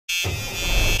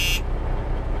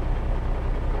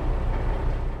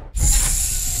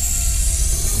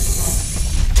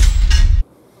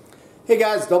Hey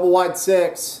guys, Double Wide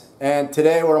 6, and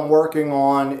today what I'm working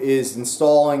on is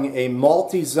installing a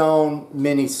multi-zone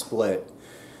mini split.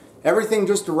 Everything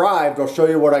just arrived. I'll show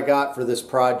you what I got for this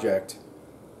project.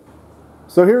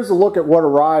 So here's a look at what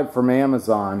arrived from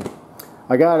Amazon.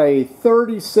 I got a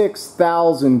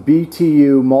 36,000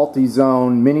 BTU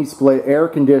multi-zone mini split air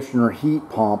conditioner heat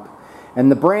pump, and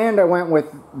the brand I went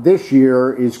with this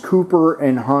year is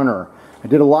Cooper&Hunter. I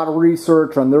did a lot of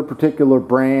research on their particular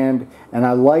brand, and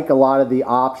I like a lot of the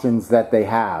options that they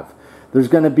have. There's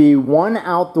going to be one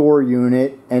outdoor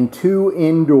unit and two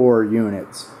indoor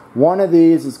units. One of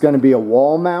these is going to be a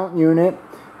wall mount unit.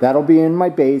 That'll be in my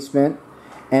basement.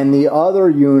 And the other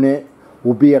unit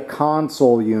will be a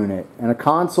console unit. And a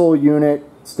console unit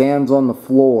stands on the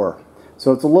floor.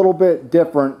 So it's a little bit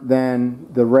different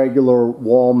than the regular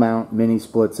wall mount mini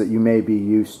splits that you may be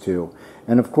used to.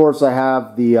 And of course I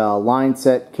have the line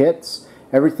set kits.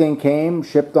 Everything came,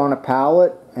 shipped on a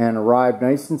pallet, and arrived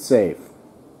nice and safe.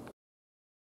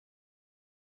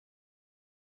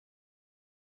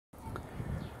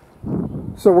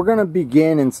 So we're going to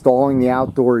begin installing the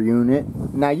outdoor unit.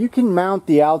 Now you can mount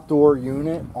the outdoor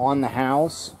unit on the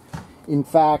house. In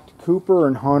fact,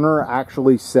 Cooper&Hunter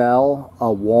actually sell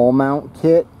a wall mount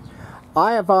kit.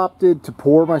 I have opted to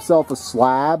pour myself a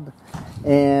slab,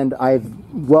 and I've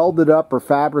welded up or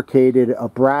fabricated a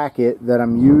bracket that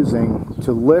I'm using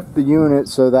to lift the unit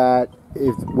so that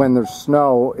when there's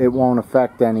snow, it won't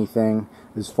affect anything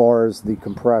as far as the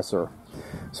compressor.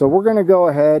 So we're going to go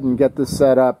ahead and get this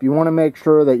set up. You want to make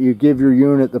sure that you give your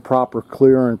unit the proper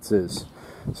clearances.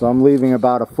 So I'm leaving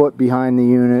about a foot behind the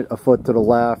unit, a foot to the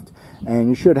left, and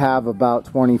you should have about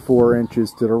 24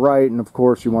 inches to the right, and of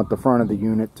course you want the front of the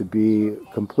unit to be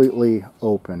completely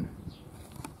open.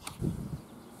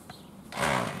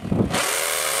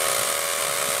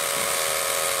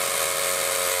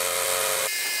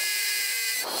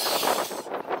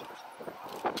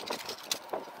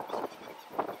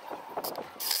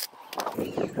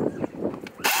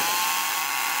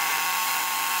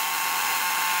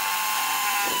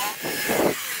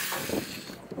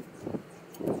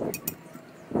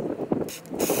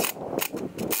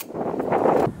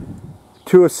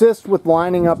 To assist with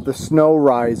lining up the snow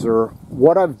riser,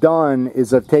 what I've done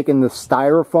is I've taken the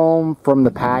styrofoam from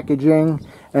the packaging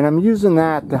and I'm using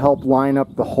that to help line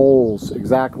up the holes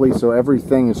exactly so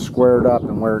everything is squared up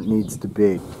and where it needs to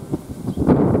be.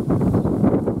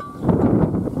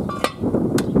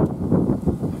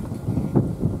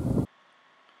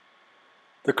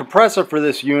 The compressor for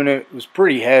this unit was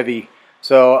pretty heavy,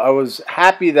 so I was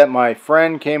happy that my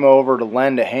friend came over to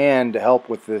lend a hand to help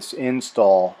with this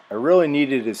install. I really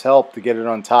needed his help to get it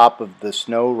on top of the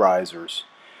snow risers.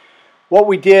 What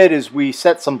we did is we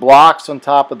set some blocks on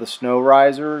top of the snow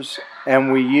risers,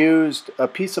 and we used a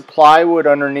piece of plywood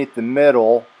underneath the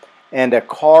middle and a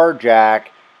car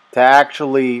jack to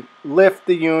actually lift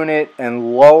the unit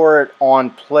and lower it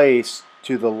on place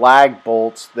to the lag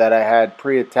bolts that I had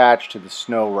pre-attached to the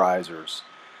snow risers.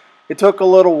 It took a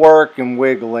little work and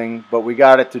wiggling, but we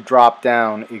got it to drop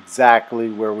down exactly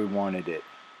where we wanted it.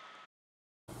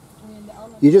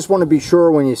 You just want to be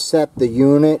sure when you set the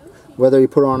unit, whether you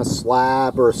put it on a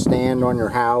slab or a stand on your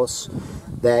house,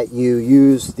 that you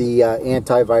use the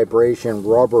anti-vibration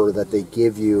rubber that they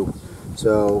give you.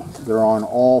 So they're on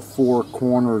all four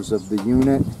corners of the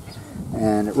unit,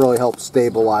 and it really helps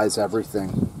stabilize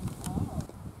everything.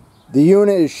 The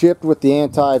unit is shipped with the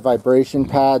anti-vibration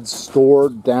pads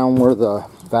stored down where the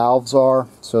valves are,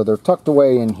 so they're tucked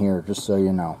away in here, just so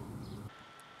you know.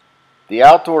 The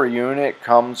outdoor unit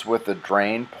comes with a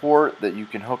drain port that you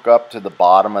can hook up to the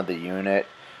bottom of the unit.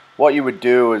 What you would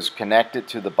do is connect it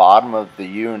to the bottom of the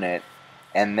unit,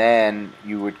 and then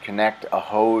you would connect a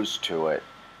hose to it.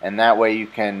 And that way you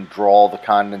can draw the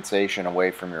condensation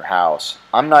away from your house.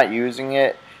 I'm not using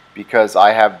it because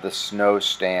I have the snow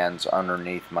stands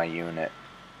underneath my unit.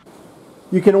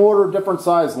 You can order different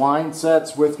size line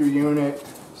sets with your unit.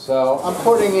 So I'm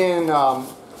putting in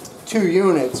 2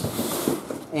 units,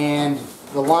 and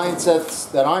the line sets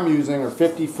that I'm using are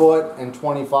 50 foot and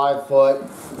 25 foot,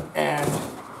 and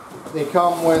they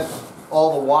come with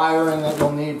all the wiring that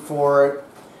you'll need for it,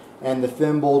 and the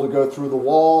thimble to go through the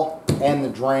wall, and the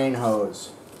drain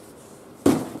hose.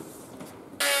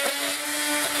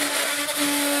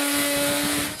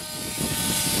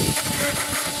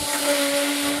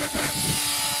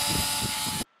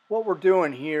 What we're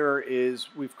doing here is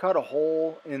we've cut a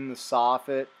hole in the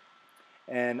soffit,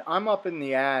 and I'm up in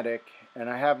the attic and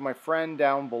I have my friend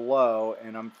down below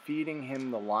and I'm feeding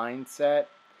him the line set.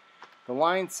 The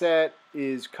line set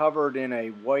is covered in a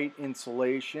white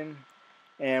insulation,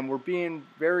 and we're being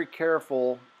very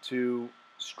careful to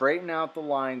straighten out the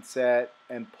line set,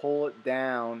 and pull it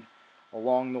down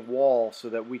along the wall so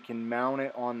that we can mount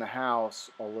it on the house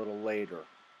a little later.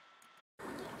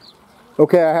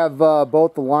 Okay, I have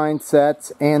both the line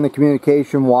sets and the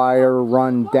communication wire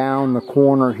run down the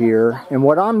corner here. And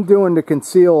what I'm doing to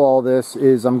conceal all this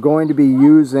is I'm going to be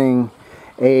using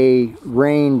a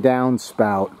rain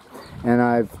downspout. And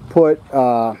I've put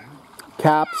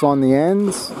caps on the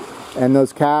ends, and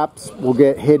those caps will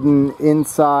get hidden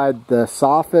inside the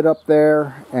soffit up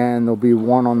there, and there'll be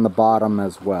one on the bottom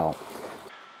as well.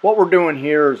 What we're doing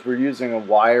here is we're using a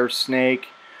wire snake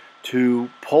to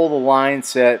pull the line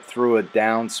set through a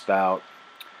downspout.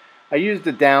 I used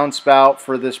a downspout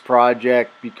for this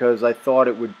project because I thought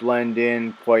it would blend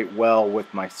in quite well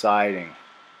with my siding.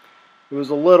 It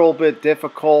was a little bit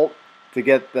difficult to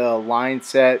get the line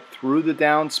set through the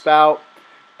downspout,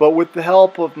 but with the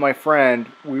help of my friend,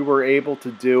 we were able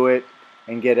to do it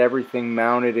and get everything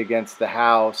mounted against the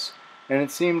house, and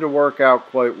it seemed to work out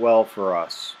quite well for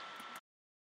us.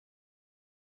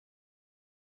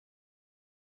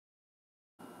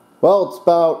 Well, it's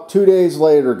about 2 days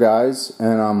later, guys,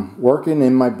 and I'm working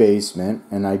in my basement,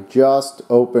 and I just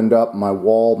opened up my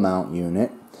wall mount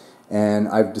unit, and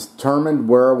I've determined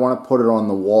where I want to put it on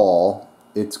the wall.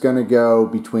 It's going to go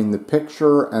between the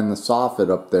picture and the soffit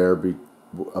up there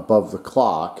above the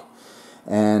clock,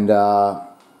 and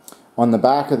on the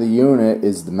back of the unit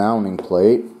is the mounting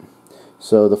plate.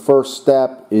 So the first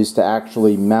step is to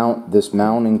actually mount this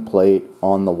mounting plate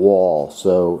on the wall.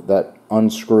 So that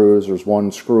unscrews, there's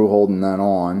one screw holding that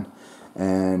on,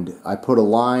 and I put a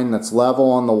line that's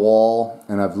level on the wall,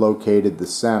 and I've located the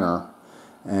center,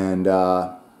 and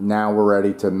now we're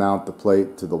ready to mount the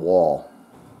plate to the wall.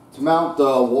 To mount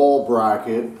the wall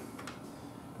bracket,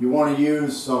 you want to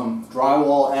use some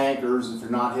drywall anchors if you're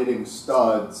not hitting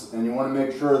studs, and you want to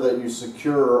make sure that you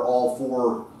secure all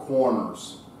 4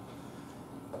 corners.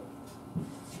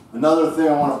 Another thing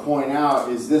I want to point out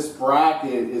is this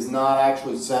bracket is not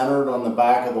actually centered on the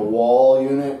back of the wall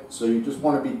unit, so you just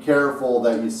want to be careful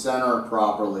that you center it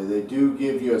properly. They do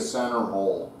give you a center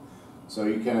hole, so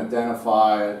you can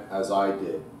identify it as I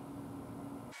did.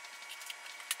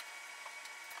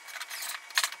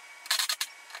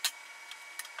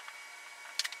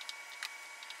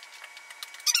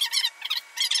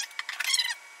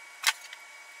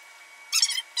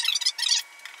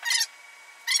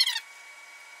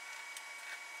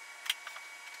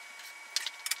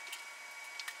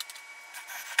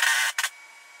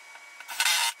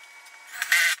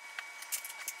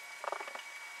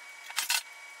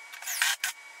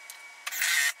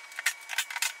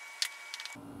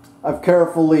 I've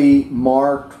carefully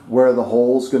marked where the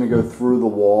hole is going to go through the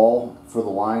wall for the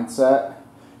line set.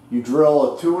 You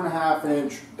drill a 2.5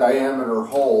 inch diameter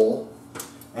hole,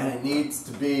 and it needs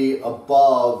to be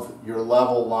above your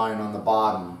level line on the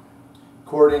bottom.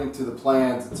 According to the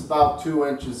plans, it's about 2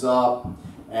 inches up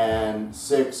and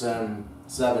 6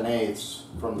 7/8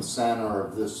 from the center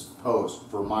of this post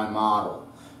for my model.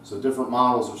 So different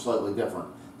models are slightly different.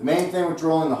 The main thing with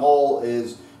drilling the hole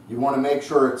is you want to make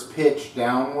sure it's pitched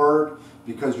downward,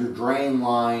 because your drain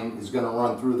line is going to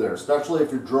run through there, especially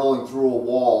if you're drilling through a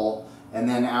wall and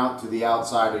then out to the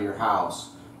outside of your house.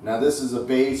 Now this is a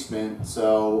basement,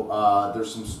 so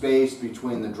there's some space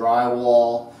between the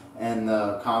drywall and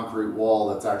the concrete wall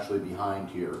that's actually behind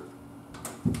here.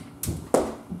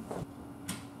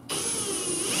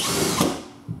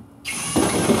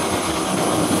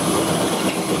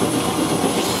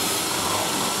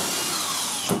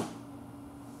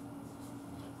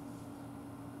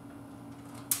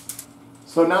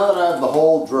 So now that I have the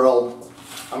hole drilled,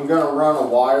 I'm going to run a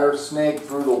wire snake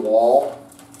through the wall.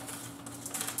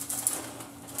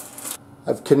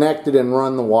 I've connected and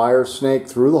run the wire snake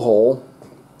through the hole,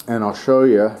 and I'll show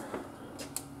you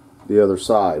the other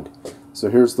side. So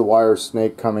here's the wire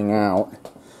snake coming out,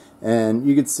 and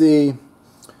you can see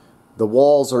the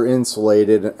walls are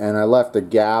insulated, and I left a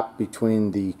gap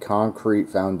between the concrete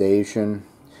foundation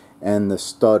and the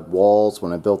stud walls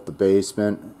when I built the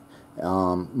basement.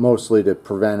 Mostly to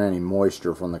prevent any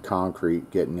moisture from the concrete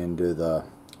getting into the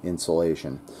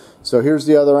insulation. So here's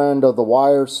the other end of the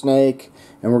wire snake,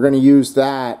 and we're going to use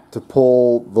that to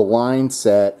pull the line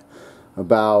set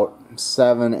about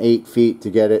 7-8 feet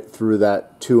to get it through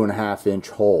that 2.5 inch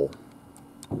hole.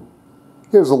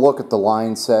 Here's a look at the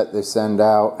line set they send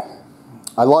out.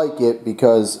 I like it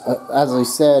because, as I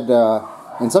said,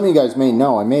 and some of you guys may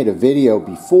know, I made a video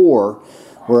before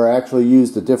where I actually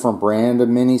used a different brand of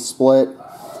mini split,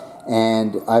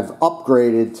 and I've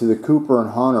upgraded to the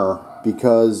Cooper&Hunter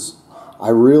because I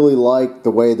really like the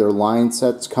way their line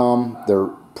sets come. They're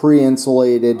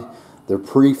pre-insulated, they're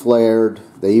pre-flared,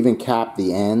 They even cap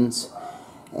the ends.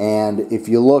 And if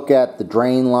you look at the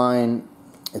drain line,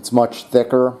 it's much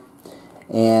thicker.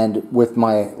 And with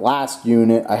my last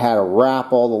unit, I had to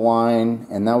wrap all the line,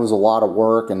 and that was a lot of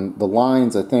work. And the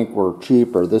lines, I think, were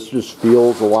cheaper. This just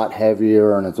feels a lot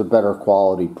heavier, and it's a better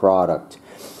quality product.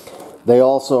 They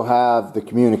also have the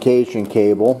communication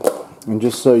cable. And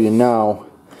just so you know,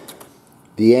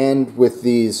 the end with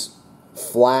these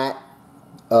flat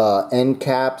end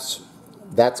caps,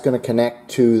 that's going to connect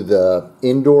to the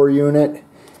indoor unit.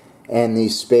 And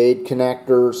these spade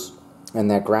connectors and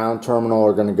that ground terminal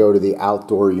are going to go to the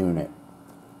outdoor unit.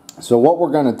 So what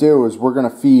we're going to do is we're going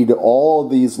to feed all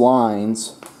of these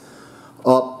lines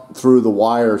up through the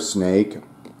wire snake,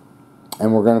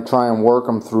 and we're going to try and work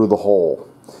them through the hole.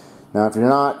 Now if you're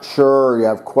not sure or you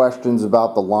have questions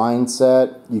about the line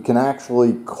set, you can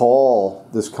actually call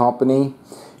this company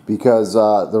because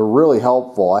they're really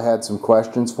helpful. I had some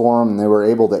questions for them and they were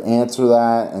able to answer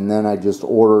that, and then I just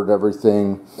ordered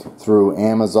everything through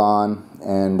Amazon,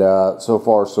 and so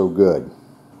far so good.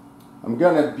 I'm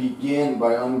going to begin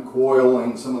by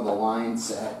uncoiling some of the line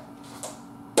set.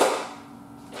 I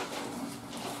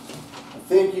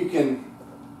think you can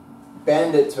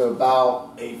bend it to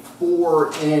about a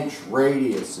 4-inch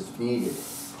radius if needed.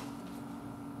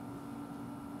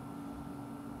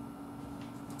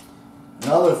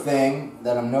 Another thing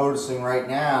that I'm noticing right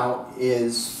now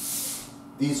is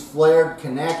these flared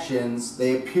connections,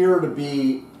 they appear to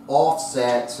be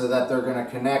offset so that they're going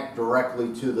to connect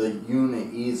directly to the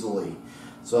unit easily.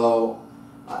 So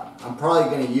I'm probably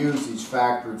going to use these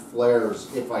factory flares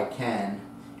if I can,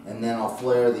 and then I'll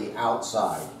flare the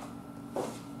outside.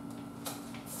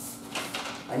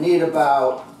 I need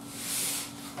about,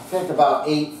 I think about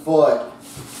 8 foot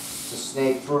to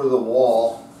snake through the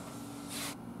wall.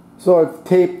 So I've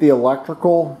taped the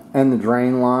electrical and the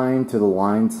drain line to the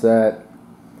line set.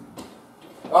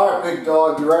 Alright, big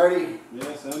dog, you ready?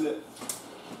 Yeah, send it.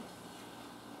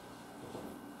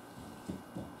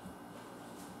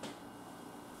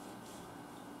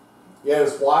 Yeah,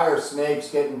 this wire snake's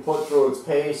getting put through its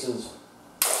paces.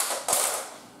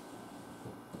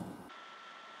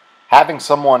 Having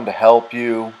someone to help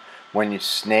you when you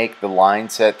snake the line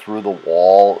set through the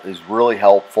wall is really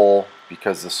helpful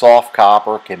because the soft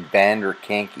copper can bend or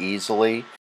kink easily.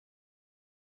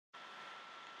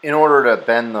 In order to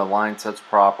bend the line sets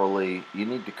properly, you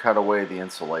need to cut away the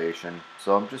insulation.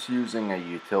 So I'm just using a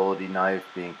utility knife,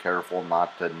 being careful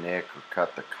not to nick or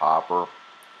cut the copper.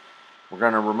 We're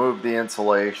going to remove the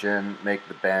insulation, make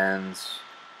the bends,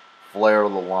 flare the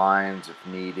lines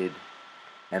if needed,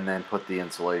 and then put the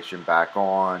insulation back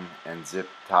on and zip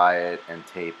tie it and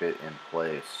tape it in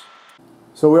place.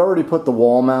 So we already put the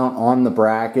wall mount on the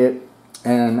bracket,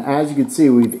 and as you can see,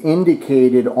 we've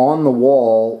indicated on the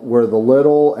wall where the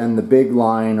little and the big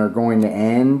line are going to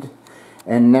end.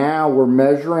 And now we're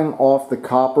measuring off the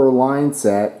copper line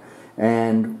set,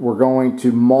 and we're going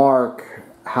to mark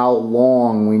how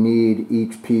long we need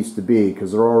each piece to be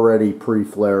because they're already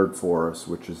pre-flared for us,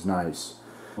 which is nice.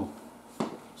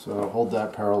 So hold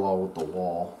that parallel with the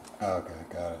wall. Okay,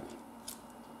 got it.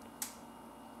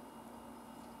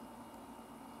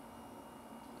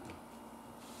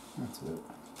 That's it.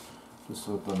 Just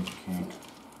so it doesn't kink.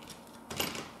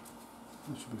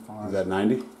 That should be fine. Is that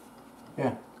 90?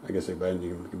 Yeah. I guess you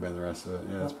can bend the rest of it.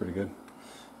 Yeah, that's pretty good.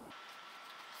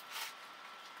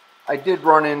 I did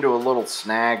run into a little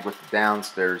snag with the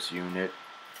downstairs unit.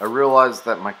 I realized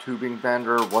that my tubing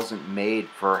bender wasn't made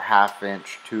for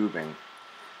 1/2-inch tubing.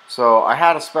 So I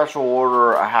had a special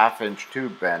order a 1/2-inch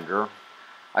tube bender.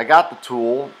 I got the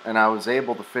tool and I was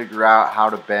able to figure out how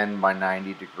to bend my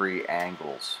 90-degree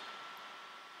angles.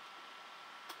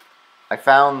 I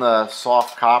found the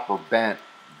soft copper bent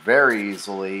very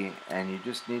easily, and you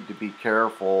just need to be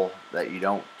careful that you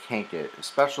don't kink it,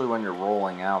 especially when you're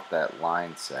rolling out that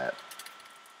line set.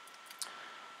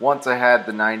 Once I had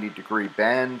the 90-degree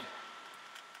bend,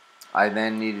 I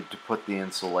then needed to put the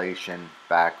insulation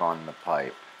back on the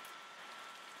pipe.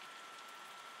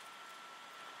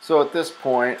 So at this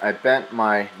point, I bent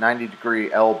my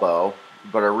 90-degree elbow,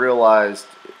 but I realized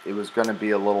it was going to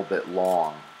be a little bit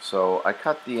long. So I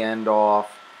cut the end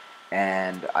off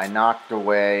and I knocked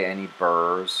away any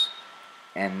burrs,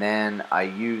 and then I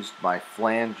used my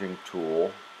flanging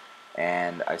tool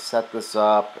and I set this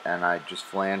up and I just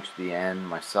flanged the end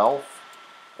myself,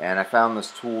 and I found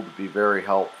this tool to be very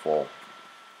helpful.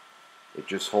 It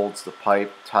just holds the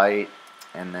pipe tight,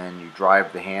 and then you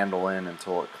drive the handle in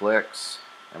until it clicks,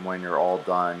 and when you're all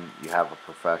done, you have a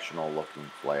professional looking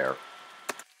flare.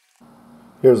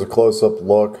 Here's a close-up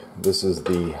look. This is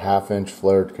the 1/2-inch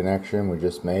flared connection we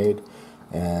just made.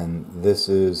 And this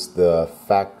is the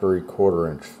factory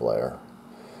 1/4" flare.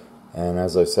 And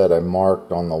as I said, I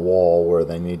marked on the wall where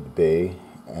they need to be,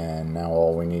 and now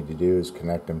all we need to do is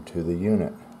connect them to the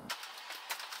unit.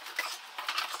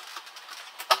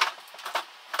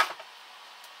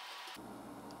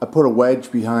 I put a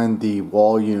wedge behind the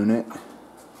wall unit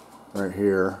right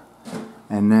here,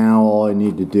 and now all I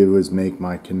need to do is make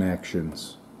my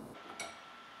connections.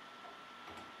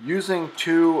 Using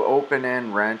 2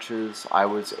 open-end wrenches, I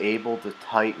was able to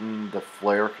tighten the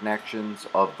flare connections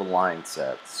of the line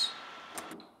sets.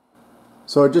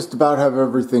 So I just about have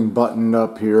everything buttoned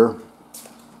up here.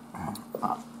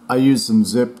 I used some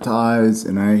zip ties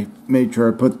and I made sure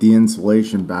I put the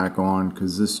insulation back on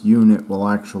because this unit will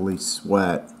actually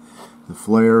sweat. The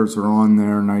flares are on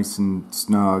there nice and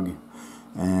snug,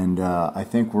 and I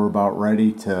think we're about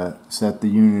ready to set the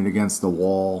unit against the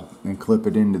wall and clip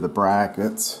it into the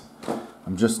brackets.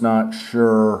 I'm just not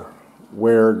sure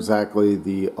where exactly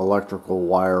the electrical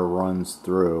wire runs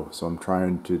through, so I'm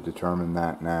trying to determine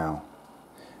that now.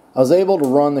 I was able to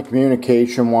run the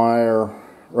communication wire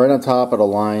right on top of the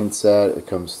line set. It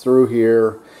comes through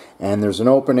here, and there's an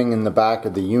opening in the back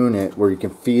of the unit where you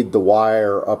can feed the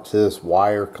wire up to this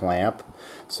wire clamp.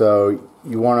 So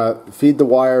you want to feed the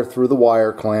wire through the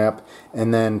wire clamp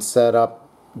and then set up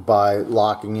by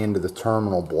locking into the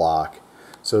terminal block.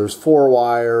 So there's 4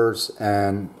 wires,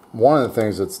 and one of the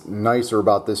things that's nicer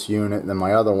about this unit than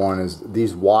my other one is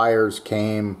these wires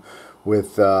came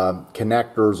with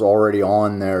connectors already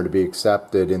on there to be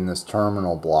accepted in this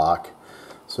terminal block.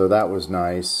 So that was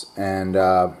nice. And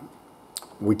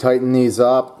we tightened these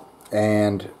up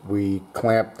and we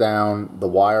clamped down the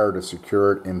wire to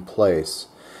secure it in place.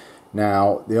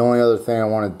 Now the only other thing I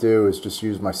want to do is just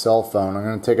use my cell phone. I'm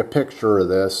going to take a picture of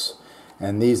this,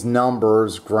 and these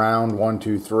numbers, ground 1,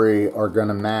 2, 3, are going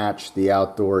to match the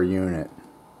outdoor unit.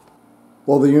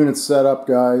 Well, the unit's set up,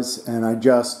 guys, and I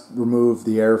just removed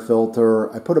the air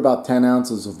filter. I put about 10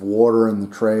 ounces of water in the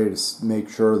tray to make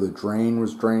sure the drain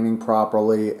was draining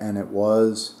properly, and it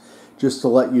was. Just to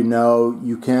let you know,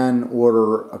 you can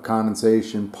order a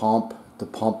condensation pump to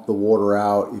pump the water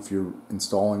out if you're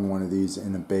installing one of these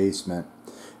in a basement.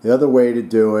 The other way to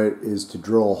do it is to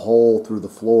drill a hole through the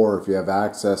floor if you have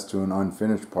access to an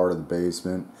unfinished part of the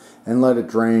basement, and let it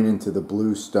drain into the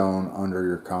bluestone under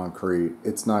your concrete.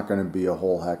 It's not going to be a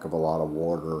whole heck of a lot of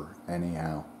water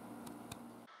anyhow.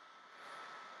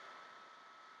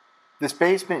 This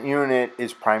basement unit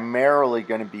is primarily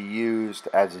going to be used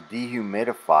as a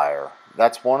dehumidifier.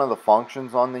 That's one of the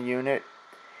functions on the unit.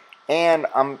 And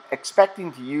I'm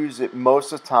expecting to use it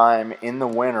most of the time in the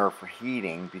winter for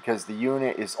heating, because the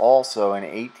unit is also an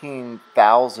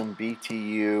 18,000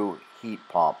 BTU heat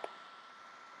pump.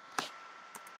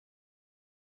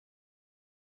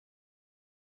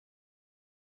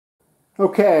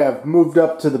 Okay, I've moved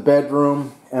up to the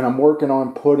bedroom and I'm working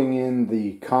on putting in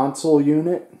the console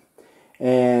unit.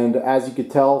 And as you can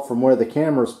tell from where the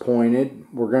camera's pointed,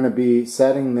 we're going to be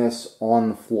setting this on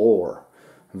the floor.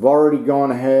 I've already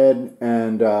gone ahead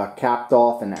and capped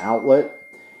off an outlet,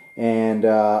 and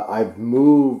I've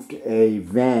moved a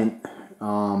vent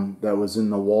that was in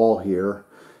the wall here.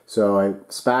 So I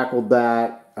spackled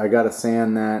that. I got to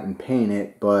sand that and paint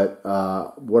it, but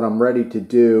what I'm ready to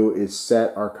do is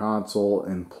set our console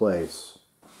in place.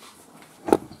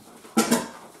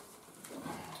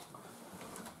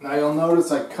 Now you'll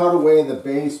notice I cut away the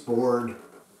baseboard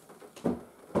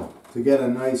to get a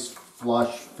nice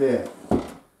flush fit.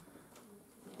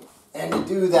 And to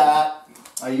do that,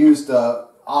 I used a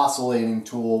oscillating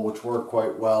tool, which worked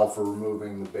quite well for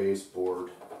removing the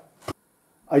baseboard.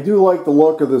 I do like the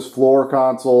look of this floor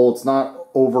console. It's not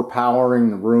overpowering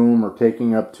the room or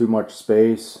taking up too much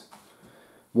space.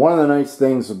 One of the nice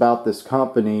things about this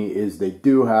company is they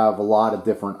do have a lot of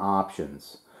different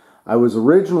options. I was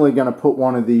originally going to put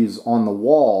one of these on the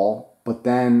wall, but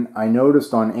then I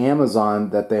noticed on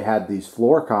Amazon that they had these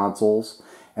floor consoles,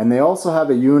 and they also have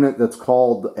a unit that's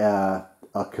called a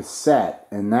cassette,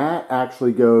 and that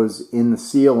actually goes in the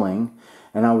ceiling,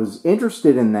 and I was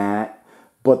interested in that,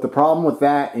 but the problem with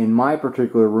that in my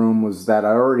particular room was that I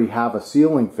already have a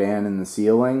ceiling fan in the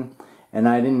ceiling, and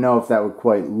I didn't know if that would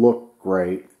quite look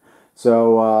great.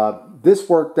 So this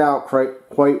worked out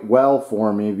quite well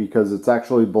for me because it's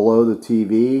actually below the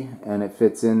TV and it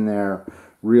fits in there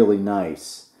really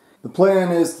nice. The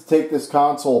plan is to take this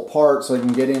console apart so I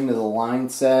can get into the line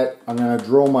set. I'm going to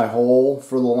drill my hole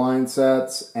for the line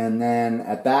sets, and then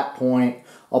at that point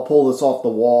I'll pull this off the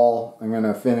wall. I'm going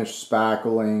to finish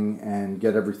spackling and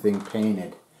get everything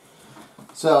painted.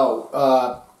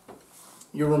 So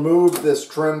you remove this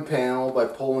trim panel by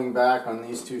pulling back on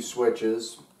these 2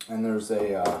 switches, And there's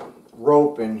a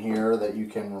rope in here that you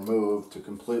can remove to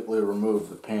completely remove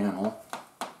the panel.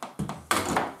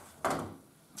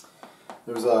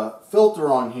 There's a filter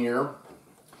on here,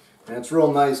 and it's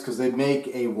real nice because they make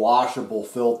a washable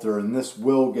filter, and this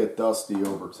will get dusty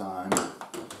over time.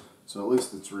 So at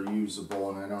least it's reusable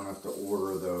and I don't have to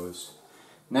order those.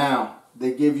 Now,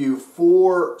 they give you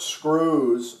 4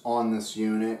 screws on this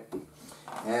unit,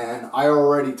 and I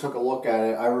already took a look at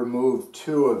it. I removed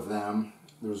 2 of them.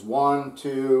 There's 1,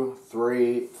 2,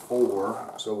 3,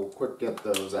 4. So we'll quick get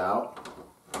those out.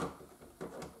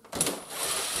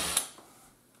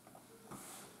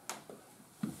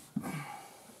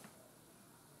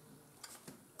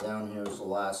 Down here's the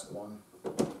last one.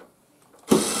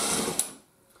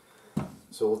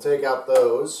 So we'll take out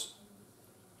those,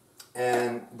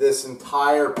 and this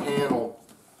entire panel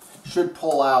should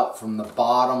pull out from the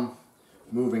bottom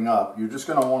moving up. You're just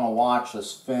going to want to watch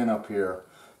this fin up here.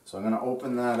 So I'm going to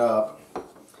open that up,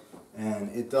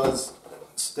 and it does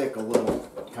stick a little,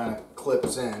 kind of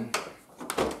clips in.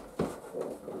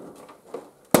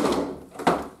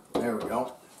 There we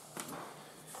go.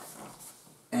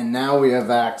 And now we have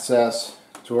access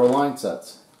to our line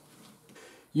sets.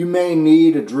 You may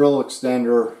need a drill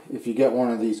extender if you get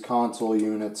one of these console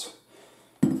units.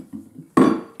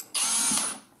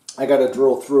 I got to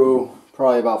drill through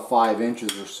probably about 5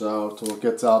 inches or so till it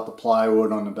gets out the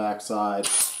plywood on the back side.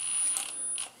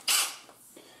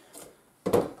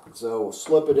 So we'll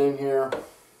slip it in here,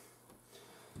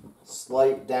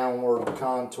 slight downward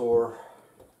contour.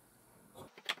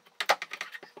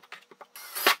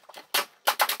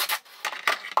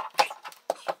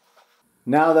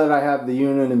 Now that I have the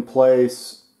unit in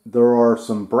place, there are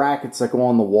some brackets that go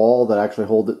on the wall that actually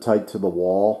hold it tight to the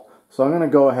wall. So I'm going to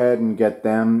go ahead and get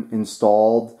them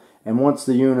installed. And once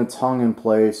the unit's hung in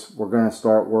place, we're going to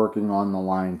start working on the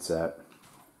line set.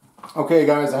 Okay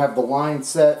guys, I have the line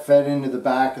set fed into the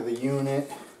back of the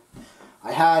unit.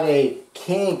 I had a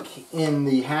kink in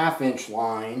the 1/2 inch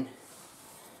line,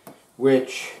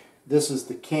 which this is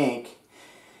the kink.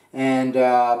 And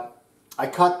I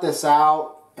cut this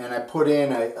out. And I put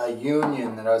in a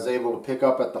union that I was able to pick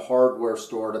up at the hardware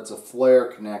store. That's a flare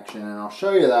connection, and I'll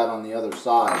show you that on the other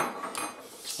side.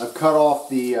 I've cut off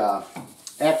the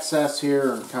excess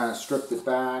here and kind of stripped it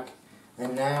back.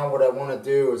 And now what I want to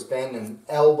do is bend an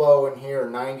elbow in here,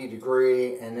 90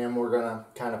 degree, and then we're going to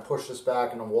kind of push this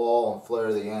back in the wall and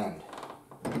flare the end.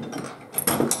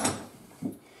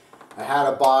 I had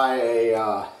to buy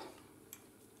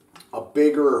a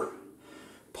bigger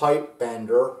pipe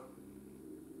bender.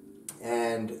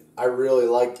 And I really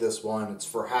like this one. It's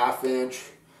for 1/2 inch,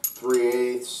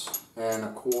 3/8, and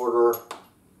 1/4.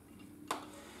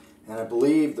 And I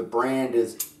believe the brand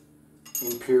is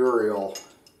Imperial.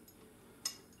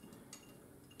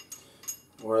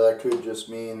 Or that could just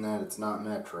mean that it's not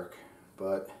metric.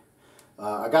 But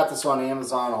I got this on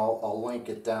Amazon. I'll link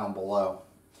it down below.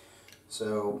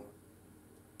 So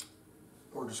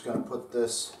we're just going to put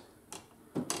this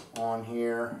on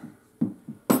here.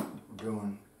 We're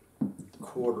doing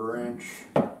 1/4 inch.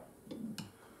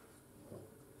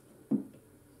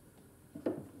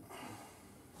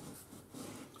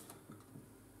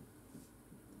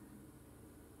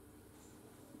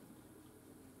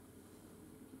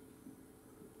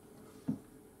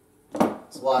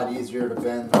 It's a lot easier to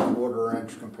bend the 1/4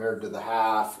 inch compared to the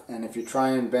 1/2, and if you try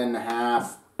and bend the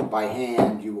 1/2 by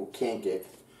hand, you will kink it.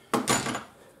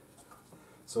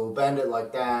 So we'll bend it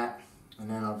like that, and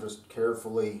then I'll just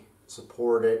carefully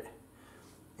support it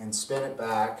and spin it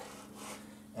back.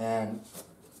 And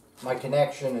my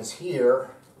connection is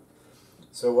here,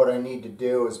 so what I need to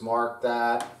do is mark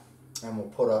that, and we'll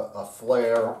put a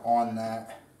flare on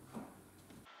that.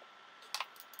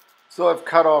 So I've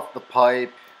cut off the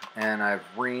pipe and I've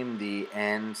reamed the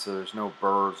end so there's no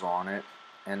burrs on it,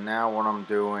 and now what I'm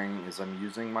doing is I'm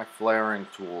using my flaring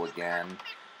tool again.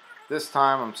 This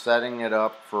time I'm setting it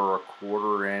up for a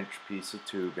 1/4 inch piece of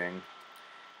tubing.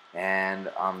 And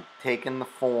I'm taking the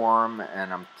form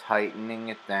and I'm tightening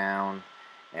it down,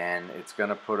 and it's going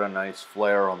to put a nice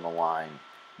flare on the line.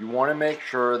 You want to make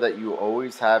sure that you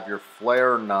always have your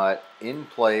flare nut in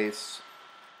place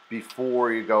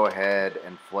before you go ahead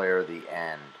and flare the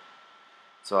end.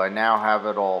 So I now have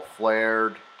it all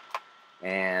flared,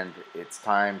 and it's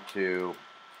time to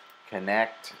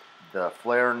connect the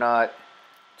flare nut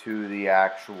to the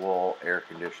actual air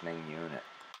conditioning unit.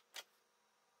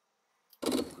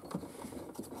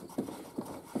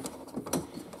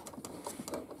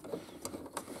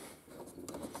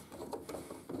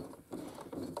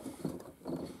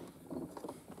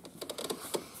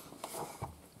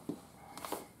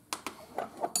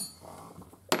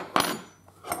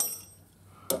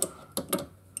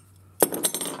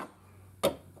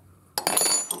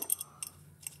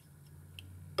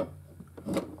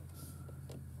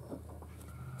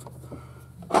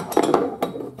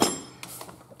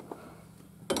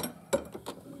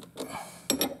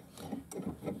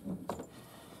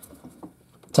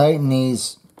 tighten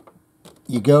these.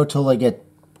 You go till they get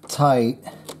tight,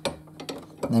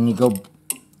 then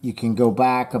you can go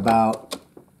back about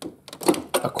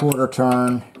a quarter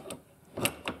turn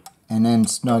and then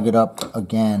snug it up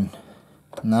again,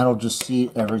 and that'll just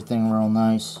seat everything real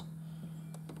nice.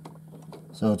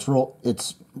 So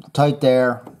it's tight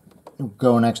there.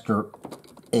 Go an extra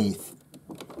eighth.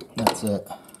 That's it.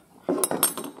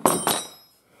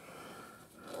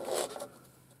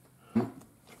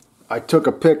 I took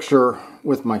a picture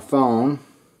with my phone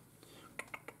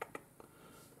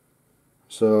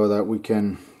so that we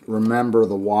can remember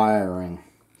the wiring.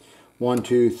 1,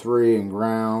 2, 3 and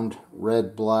ground,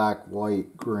 red, black,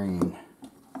 white, green.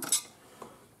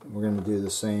 We're going to do the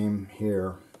same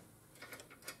here.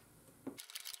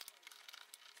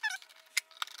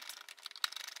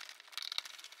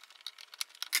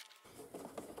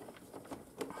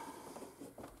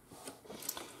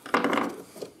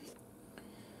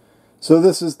 So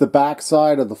this is the back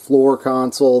side of the floor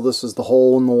console. This is the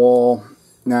hole in the wall.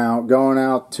 Now going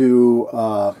out to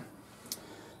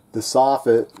the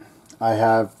soffit, I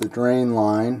have the drain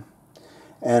line,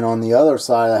 and on the other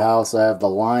side of the house I have the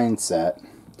line set.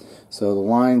 So the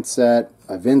line set,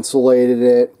 I've insulated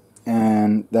it,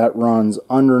 and that runs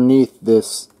underneath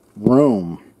this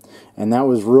room, and that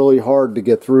was really hard to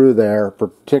get through there,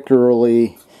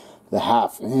 particularly the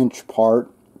 1/2 inch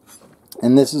part.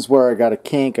 And this is where I got a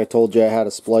kink. I told you I had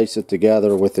to splice it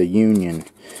together with a union.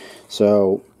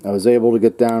 So I was able to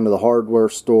get down to the hardware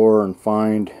store and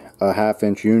find a 1/2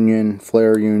 inch union,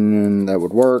 flare union that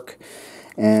would work.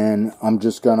 And I'm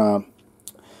just gonna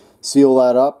seal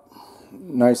that up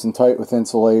nice and tight with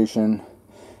insulation,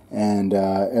 and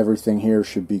everything here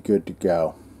should be good to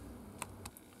go.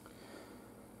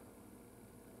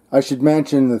 I should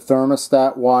mention the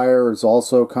thermostat wire is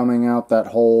also coming out that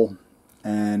hole,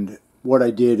 and what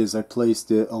I did is I placed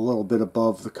it a little bit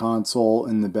above the console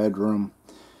in the bedroom,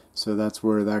 so that's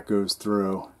where that goes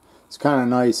through. It's kind of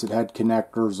nice, it had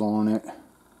connectors on it.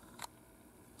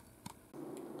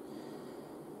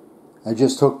 I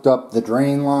just hooked up the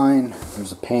drain line.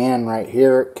 There's a pan right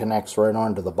here, it connects right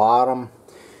onto the bottom,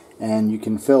 and you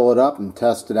can fill it up and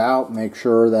test it out, make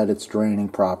sure that it's draining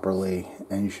properly,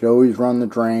 and you should always run the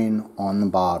drain on the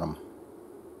bottom.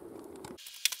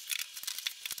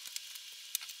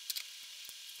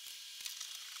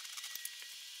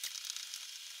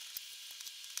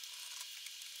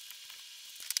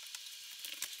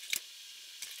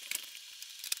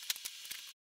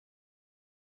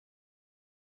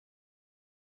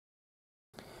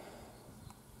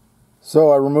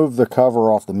 So I removed the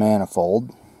cover off the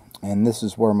manifold, and this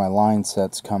is where my line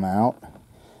sets come out.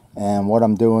 And what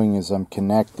I'm doing is I'm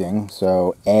connecting,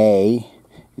 so A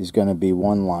is going to be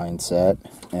one line set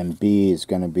and B is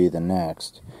going to be the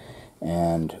next.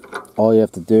 And all you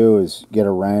have to do is get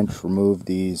a wrench, remove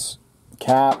these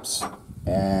caps,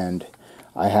 and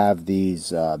I have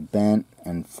these bent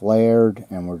and flared,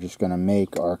 and we're just going to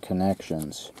make our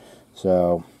connections.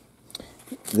 So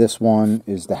this one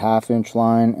is the 1/2 inch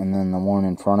line, and then the one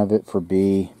in front of it for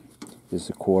B is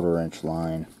the 1/4 inch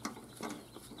line.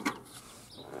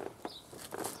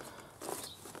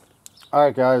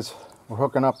 Alright guys, we're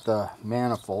hooking up the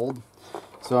manifold.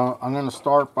 So I'm going to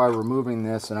start by removing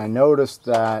this, and I noticed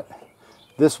that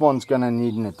this one's going to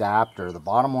need an adapter. The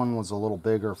bottom one was a little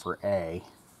bigger for A.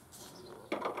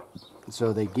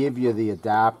 So they give you the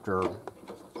adapter.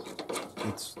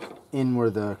 It's in where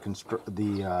the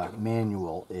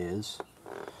manual is.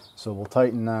 So we'll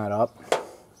tighten that up.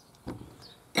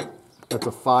 That's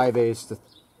a 5/8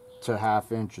 to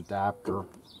 1/2 inch adapter.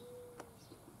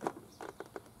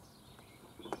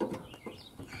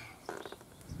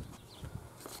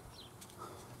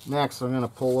 Next, I'm going to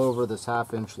pull over this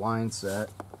 1/2 inch line set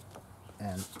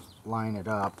and line it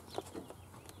up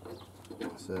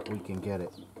so that we can get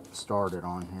it started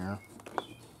on here.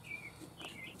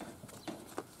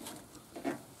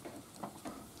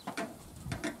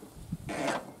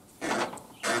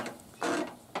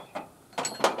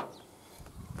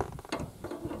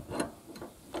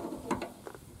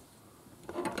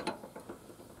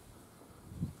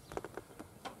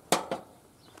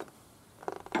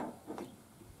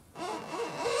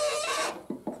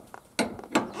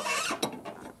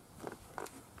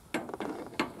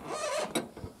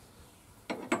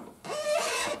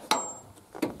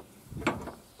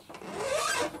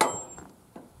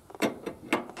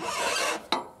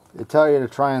 They tell you to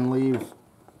try and leave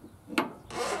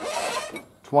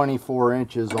 24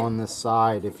 inches on this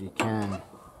side if you can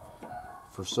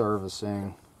for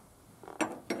servicing.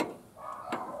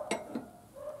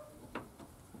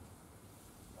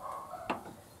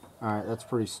 Alright, that's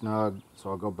pretty snug, so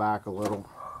I'll go back a little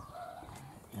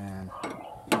and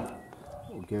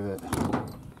we'll give it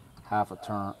half a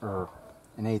turn, or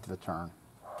an eighth of a turn.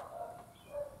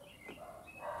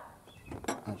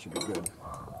 That should be good.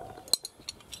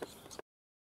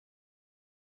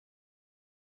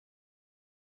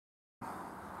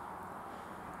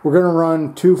 We're going to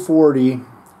run 240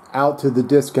 out to the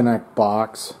disconnect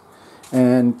box,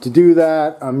 and to do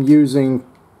that I'm using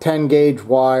 10 gauge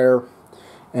wire,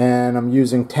 and I'm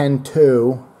using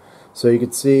 10-2. So you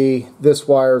can see this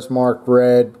wire is marked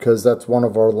red because that's one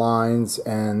of our lines,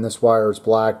 and this wire is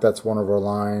black, that's one of our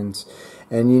lines.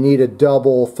 And you need a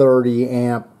double 30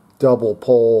 amp double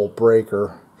pole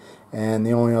breaker, and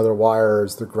the only other wire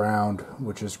is the ground,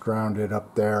 which is grounded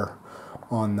up there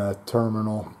on the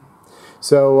terminal.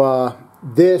 So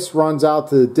this runs out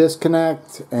to the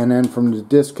disconnect, and then from the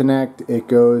disconnect it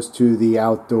goes to the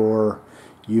outdoor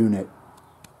unit.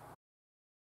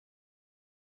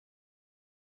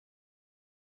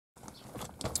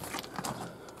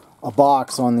 A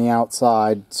box on the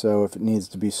outside, so if it needs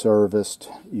to be serviced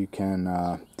you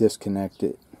can disconnect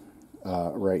it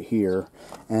right here.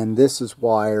 And this is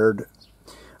wired.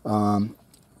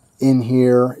 In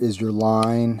here is your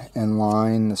line and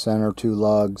line, the center two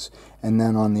lugs, and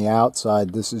then on the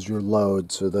outside this is your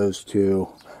load, so those two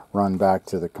run back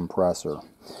to the compressor.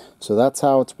 So that's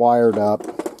how it's wired up.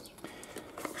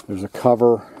 There's a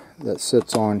cover that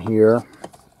sits on here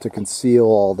to conceal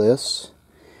all this,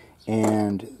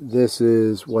 and this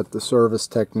is what the service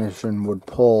technician would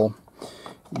pull.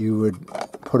 You would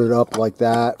put it up like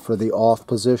that for the off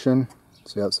position.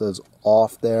 See how it says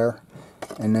off there?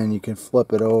 And then you can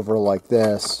flip it over like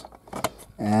this,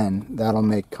 and that'll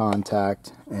make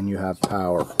contact and you have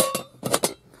power.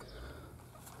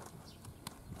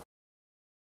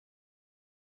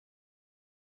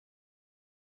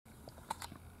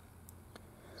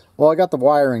 Well, I got the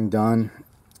wiring done.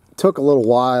 It took a little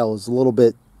while. It was a little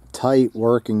bit tight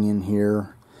working in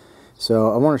here.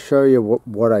 So I want to show you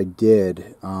what I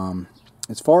did.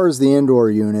 As far as the indoor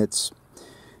units,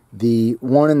 the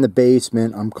one in the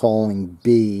basement I'm calling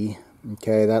B.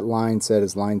 Okay, that line set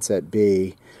is line set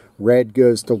B. Red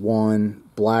goes to 1,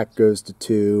 black goes to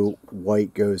 2,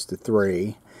 white goes to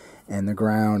 3, and the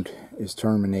ground is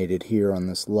terminated here on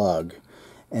this lug.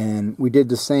 And we did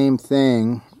the same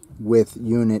thing with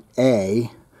unit A,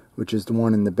 which is the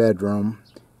one in the bedroom.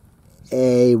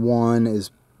 A1 is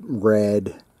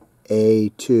red,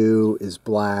 A2 is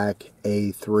black,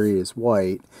 A3 is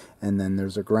white, and then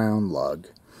there's a ground lug.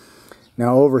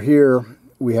 Now over here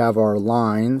we have our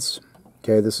lines.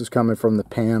 Okay, this is coming from the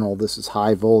panel. This is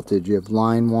high voltage. You have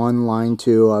line 1, line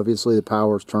 2, obviously the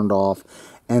power's turned off,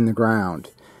 and the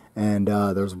ground. And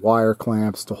there's wire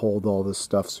clamps to hold all this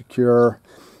stuff secure.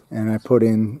 And I put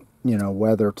in, you know,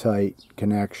 weather tight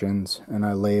connections, and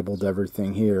I labeled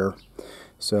everything here.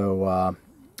 So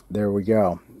there we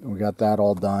go. We got that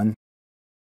all done.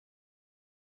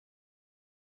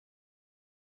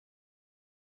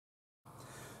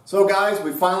 So guys,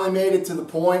 we finally made it to the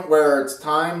point where it's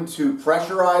time to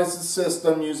pressurize the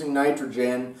system using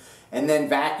nitrogen and then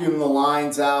vacuum the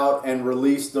lines out and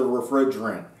release the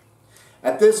refrigerant.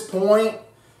 At this point,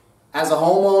 as a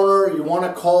homeowner, you want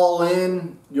to call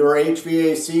in your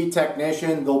HVAC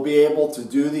technician. They'll be able to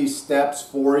do these steps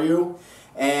for you,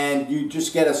 and you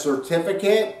just get a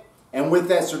certificate, and with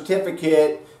that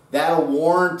certificate, that'll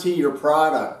warranty your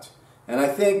product. And I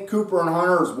think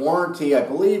Cooper&Hunter's warranty, I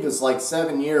believe, is like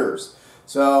 7 years.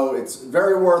 So it's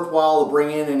very worthwhile to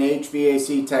bring in an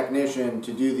HVAC technician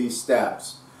to do these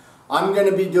steps. I'm going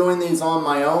to be doing these on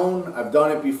my own. I've done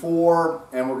it before,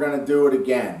 and we're going to do it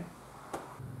again.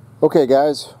 Okay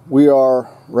guys, we are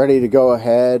ready to go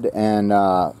ahead and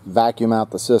vacuum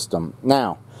out the system.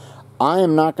 Now, I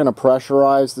am not going to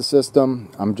pressurize the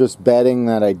system. I'm just betting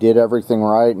that I did everything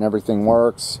right and everything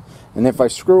works. And if I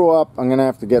screw up, I'm going to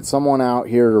have to get someone out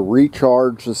here to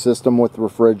recharge the system with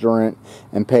refrigerant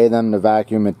and pay them to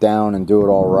vacuum it down and do it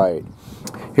all right.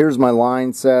 Here's my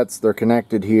line sets. They're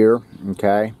connected here,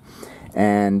 okay?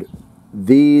 And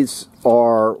these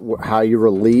are how you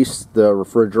release the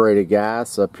refrigerated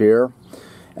gas up here.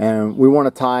 And we want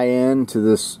to tie in to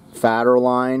this fatter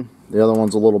line. The other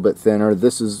one's a little bit thinner.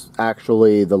 This is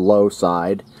actually the low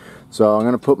side. So I'm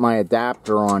going to put my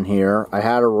adapter on here. I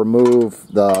had to remove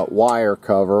the wire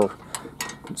cover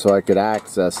so I could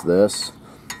access this.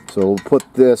 So we'll put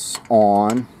this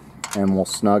on and we'll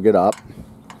snug it up.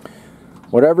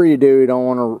 Whatever you do, you don't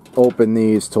want to open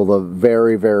these till the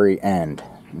very, very end.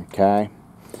 Okay?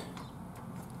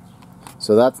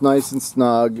 So that's nice and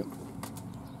snug.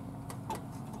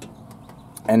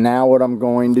 And now what I'm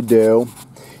going to do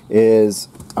is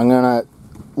I'm going to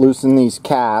loosen these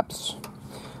caps.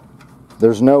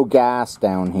 there's no gas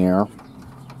down here.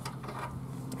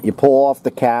 You pull off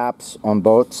the caps on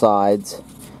both sides,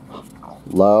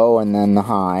 low and then the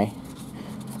high.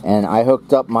 And I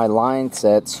hooked up my line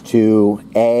sets to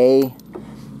A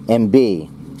and B.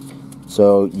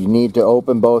 So you need to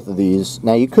open both of these.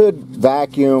 Now you could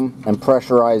vacuum and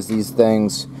pressurize these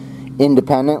things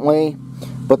independently,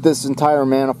 but this entire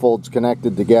manifold's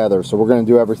connected together, so we're going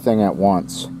to do everything at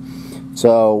once.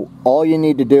 So all you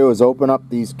need to do is open up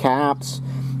these caps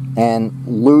and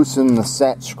loosen the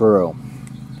set screw.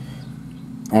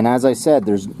 And as I said,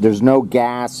 there's no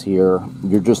gas here.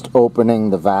 You're just opening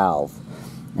the valve.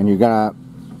 And you're going to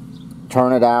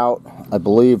turn it out, I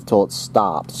believe, till it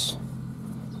stops.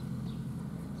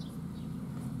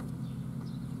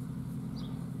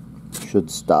 Should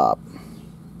stop.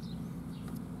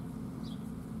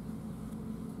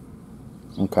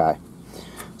 Okay.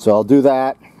 So I'll do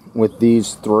that with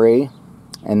these three,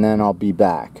 and then I'll be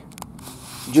back.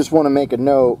 Just want to make a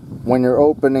note, when you're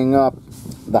opening up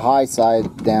the high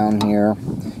side down here,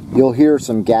 you'll hear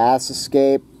some gas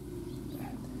escape.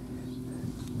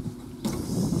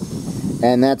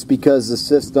 And that's because the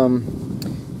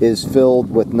system is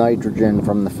filled with nitrogen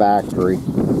from the factory.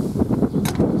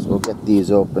 So we'll get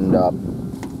these opened up.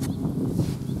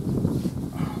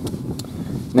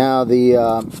 Now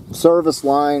the service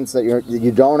lines that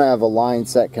you don't have a line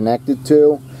set connected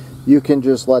to, you can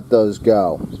just let those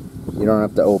go. You don't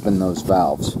have to open those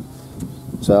valves.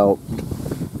 So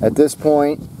at this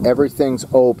point, everything's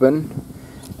open,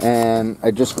 and I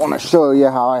just want to show you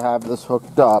how I have this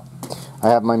hooked up. I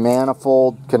have my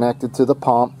manifold connected to the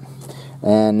pump,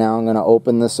 and now I'm going to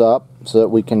open this up so that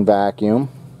we can vacuum.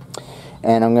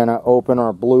 And I'm going to open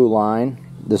our blue line.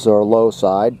 This is our low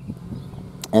side,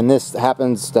 and this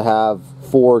happens to have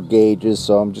 4 gauges,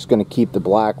 so I'm just going to keep the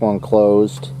black one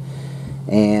closed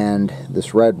and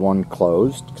this red one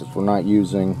closed because we're not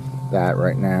using that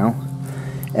right now.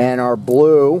 And our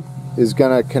blue is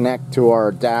going to connect to our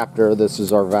adapter. This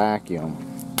is our vacuum.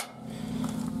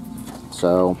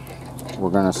 So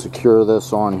we're going to secure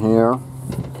this on here.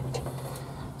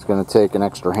 It's going to take an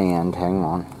extra hand. Hang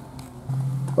on.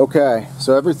 Okay,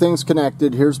 so everything's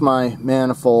connected. Here's my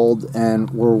manifold, and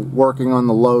we're working on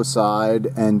the low side.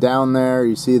 And down there,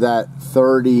 you see that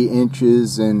 30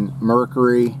 inches in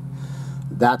mercury.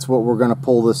 That's what we're going to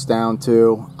pull this down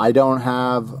to. I don't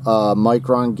have a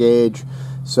micron gauge,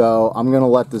 so I'm going to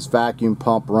let this vacuum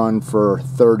pump run for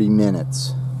 30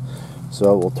 minutes.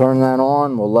 So we'll turn that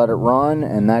on, we'll let it run,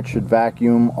 and that should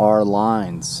vacuum our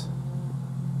lines.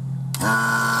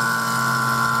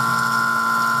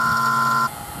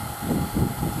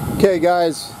 Okay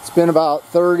guys, it's been about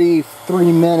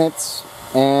 33 minutes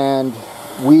and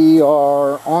we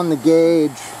are on the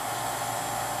gauge.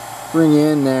 Bring you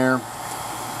in there.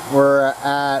 We're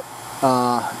at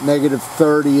negative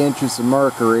 30 inches of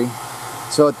mercury.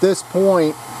 So at this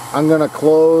point, I'm going to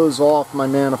close off my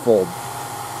manifold.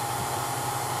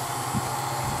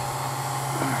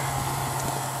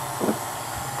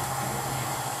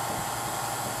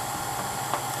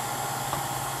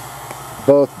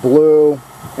 Both blue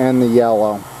and the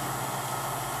yellow.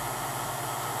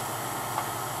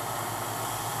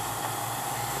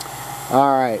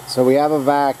 Alright, so we have a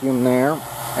vacuum there,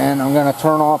 and I'm going to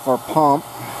turn off our pump,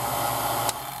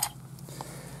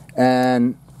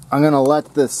 and I'm going to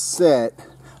let this sit.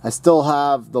 I still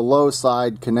have the low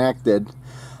side connected.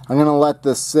 I'm going to let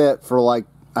this sit for like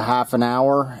a half an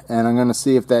hour, and I'm going to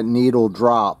see if that needle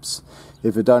drops.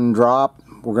 If it doesn't drop,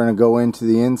 we're going to go into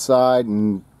the inside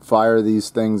and fire these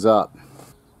things up.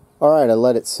 Alright, I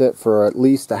let it sit for at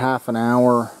least a half an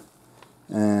hour,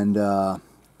 and that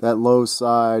low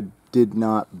side did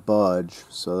not budge,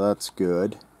 so that's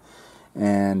good.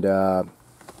 And I'm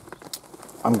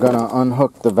going to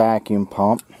unhook the vacuum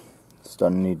pump. This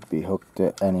doesn't need to be hooked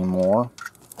anymore.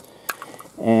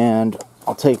 And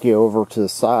I'll take you over to the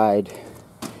side.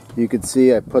 You can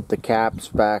see I put the caps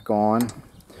back on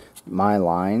my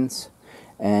lines.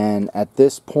 And at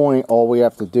this point, all we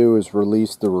have to do is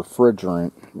release the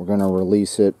refrigerant. We're going to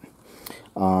release it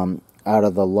out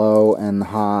of the low and the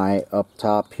high up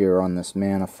top here on this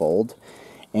manifold.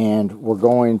 And we're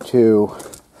going to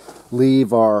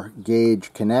leave our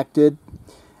gauge connected,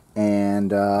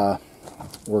 and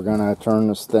we're going to turn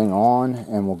this thing on,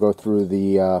 and we'll go through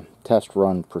the test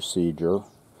run procedure.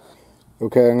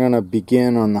 Okay, I'm going to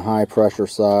begin on the high pressure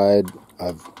side.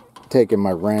 I've taken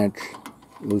my wrench,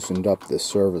 loosened up this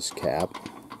service cap.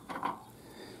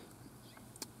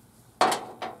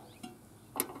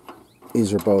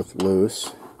 These are both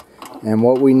loose. And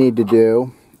what we need to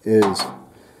do is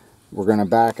we're going to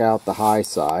back out the high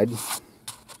side.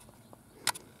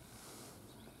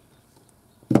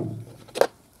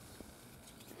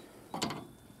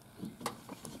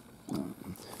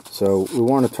 So we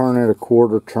want to turn it a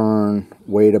quarter turn,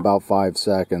 wait about 5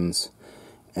 seconds,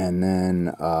 and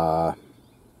then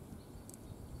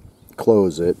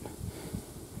close it,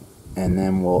 and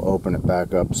then we'll open it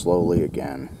back up slowly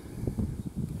again.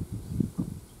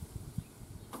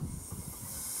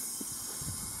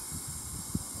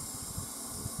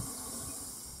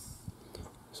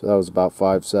 So that was about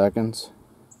 5 seconds.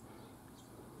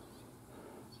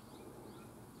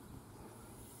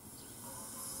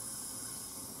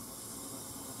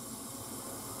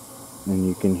 And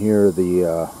you can hear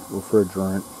the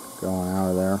refrigerant going out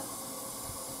of there.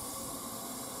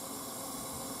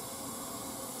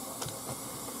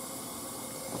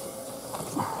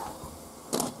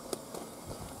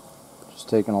 Just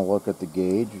taking a look at the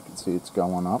gauge, you can see it's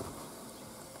going up.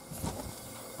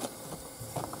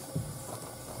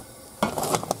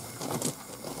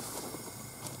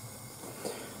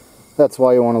 That's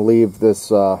why you want to leave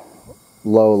this low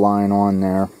line on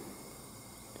there.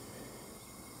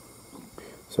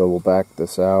 So we'll back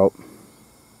this out.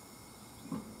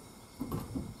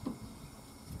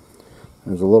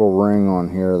 There's a little ring on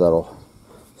here that'll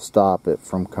stop it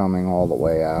from coming all the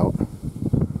way out.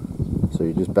 So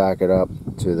you just back it up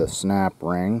to the snap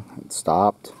ring. It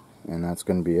stopped, and that's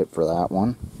going to be it for that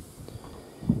one.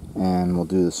 And we'll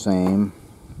do the same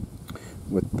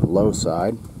with the low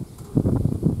side.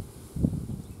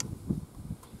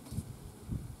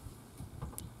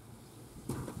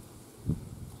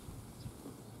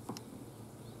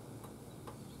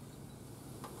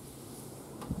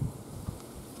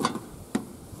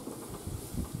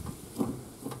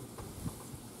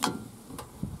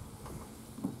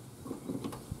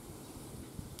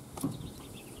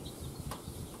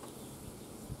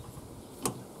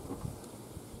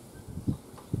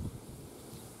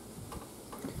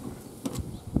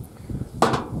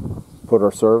 Put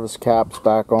our service caps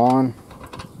back on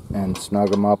and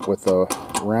snug them up with a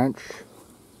wrench.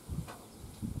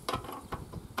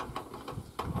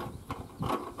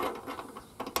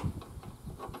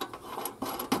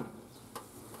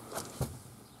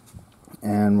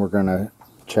 And we're going to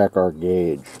check our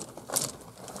gauge.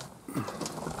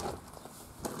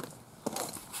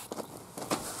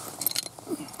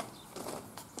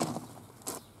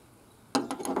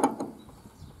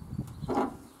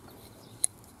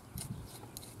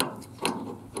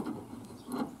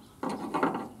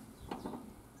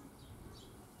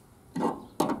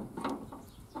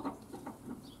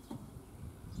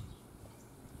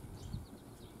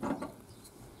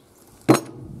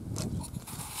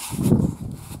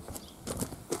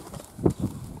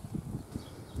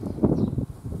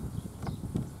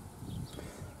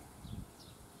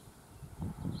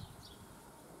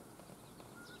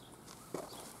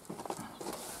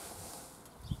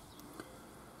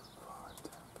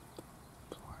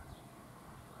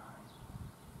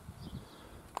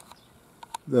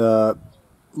 The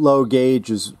low gauge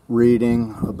is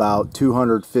reading about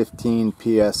 215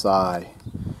 psi.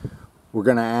 We're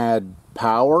going to add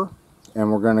power,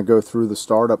 and we're going to go through the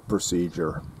startup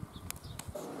procedure.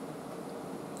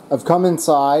 I've come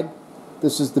inside.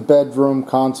 This is the bedroom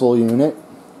console unit,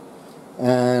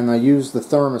 and I use the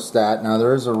thermostat. Now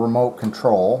there is a remote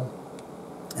control,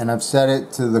 and I've set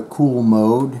it to the cool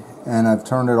mode, and I've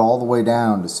turned it all the way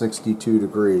down to 62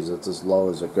 degrees. That's as low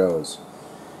as it goes.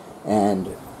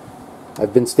 And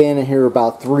I've been standing here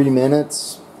about 3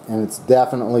 minutes, and it's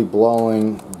definitely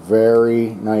blowing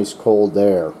very nice cold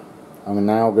air. I'm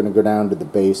now going to go down to the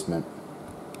basement.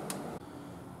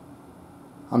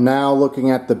 I'm now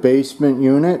looking at the basement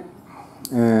unit,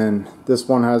 and this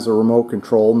one has a remote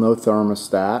control, no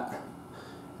thermostat.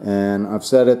 And I've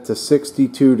set it to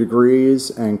 62 degrees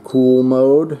and cool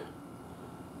mode.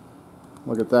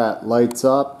 Look at that, lights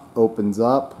up, opens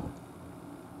up.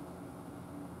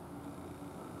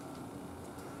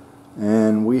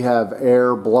 And we have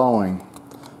air blowing.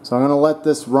 So I'm going to let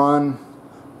this run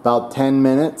about 10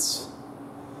 minutes.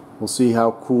 We'll see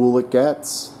how cool it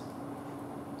gets.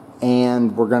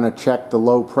 And we're going to check the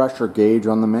low pressure gauge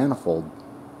on the manifold.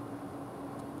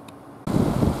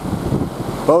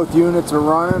 Both units are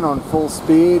running on full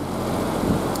speed,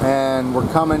 and we're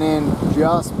coming in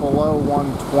just below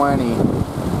 120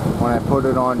 when I put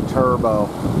it on turbo.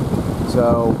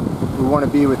 So we want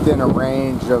to be within a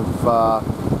range of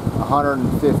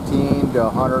 115 to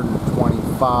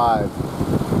 125,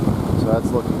 so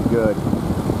that's looking good.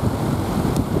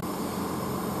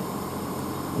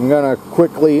 I'm going to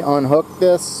quickly unhook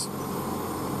this.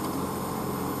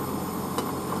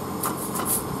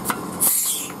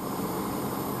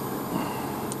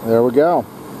 There we go.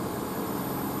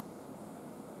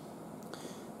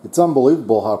 It's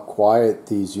unbelievable how quiet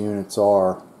these units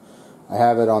are. I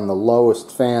have it on the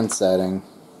lowest fan setting,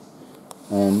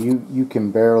 and you can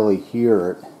barely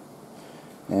hear it.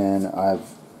 And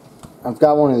I've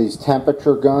got one of these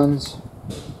temperature guns,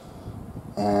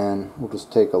 and we'll just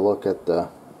take a look at the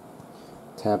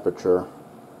temperature.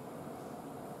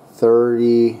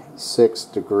 36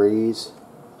 degrees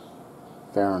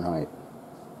Fahrenheit.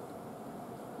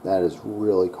 That is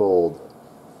really cold.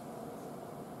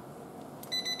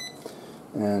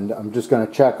 And I'm just going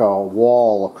to check a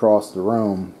wall across the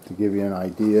room to give you an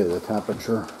idea of the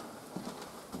temperature.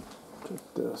 Check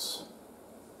this.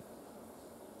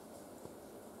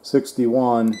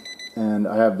 61, and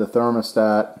I have the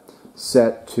thermostat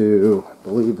set to, I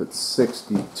believe it's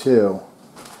 62.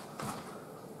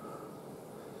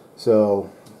 So,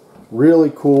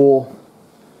 really cool,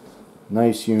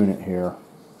 nice unit here.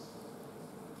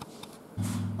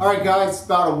 Alright guys,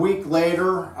 about a week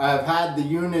later, I've had the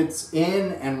units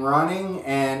in and running,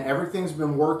 and everything's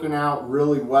been working out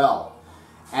really well.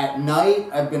 At night,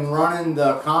 I've been running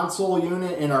the console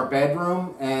unit in our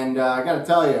bedroom, and I gotta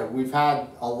tell you, we've had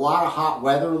a lot of hot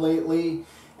weather lately,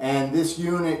 and this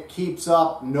unit keeps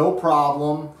up no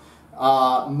problem.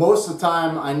 Most of the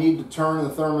time, I need to turn the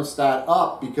thermostat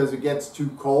up because it gets too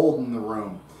cold in the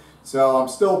room. So I'm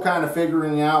still kind of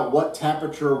figuring out what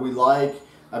temperature we like.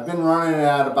 I've been running it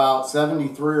at about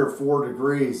 73 or 4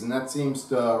 degrees, and that seems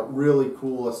to really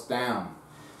cool us down.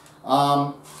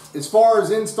 As far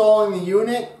as installing the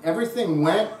unit, everything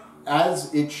went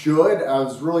as it should. I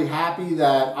was really happy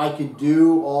that I could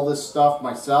do all this stuff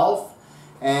myself,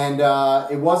 and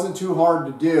it wasn't too hard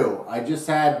to do. I just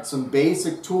had some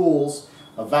basic tools,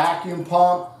 a vacuum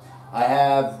pump, I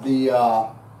have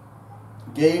the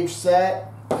gauge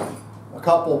set, a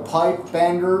couple pipe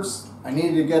benders. I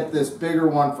needed to get this bigger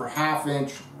one for 1/2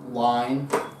 inch line,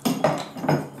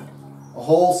 a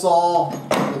hole saw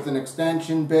with an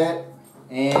extension bit,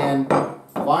 and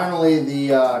finally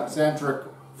the eccentric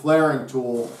flaring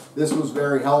tool. This was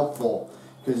very helpful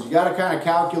because you got to kind of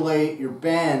calculate your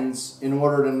bends in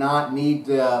order to not need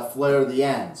to flare the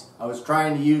ends. I was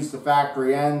trying to use the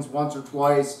factory ends once or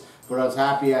twice, but I was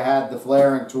happy I had the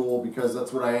flaring tool because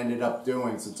that's what I ended up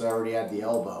doing since I already had the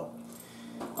elbow.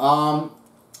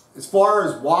 As far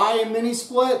as why a mini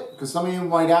split, because some of you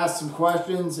might ask some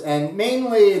questions, and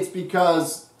mainly it's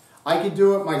because I could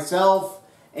do it myself,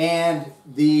 and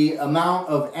the amount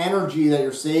of energy that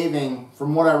you're saving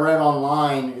from what I read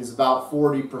online is about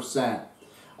 40%.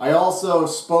 I also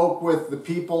spoke with the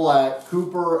people at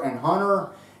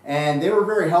Cooper&Hunter, and they were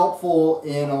very helpful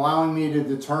in allowing me to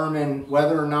determine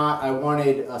whether or not I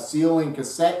wanted a ceiling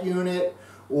cassette unit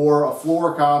or a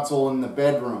floor console in the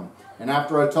bedroom. And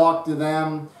after I talked to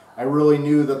them, I really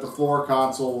knew that the floor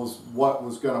console was what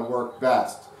was going to work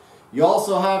best. You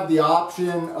also have the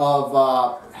option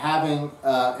of having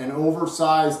an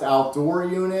oversized outdoor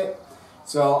unit.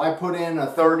 So I put in a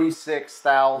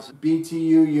 36,000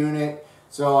 BTU unit,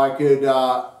 so I could,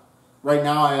 right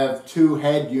now I have 2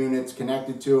 head units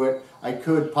connected to it. I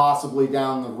could possibly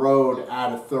down the road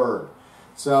add a 3rd.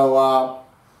 So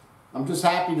I'm just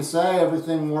happy to say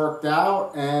everything worked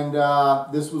out, and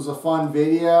this was a fun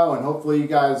video, and hopefully you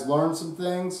guys learned some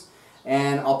things.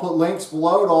 And I'll put links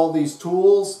below to all these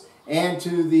tools and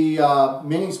to the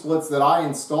mini splits that I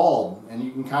installed, and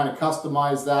you can kind of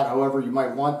customize that however you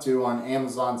might want to on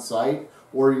Amazon's site,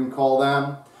 or you can call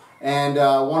them. And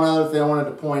one other thing I wanted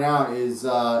to point out is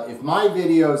if my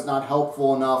video is not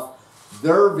helpful enough,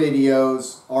 their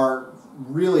videos are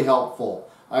really helpful.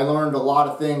 I learned a lot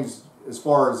of things as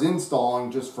far as installing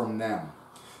just from them.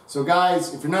 So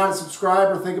guys, if you're not a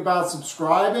subscriber, think about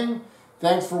subscribing.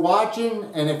 Thanks for watching,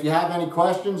 and if you have any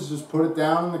questions, just put it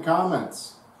down in the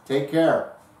comments. Take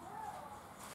care.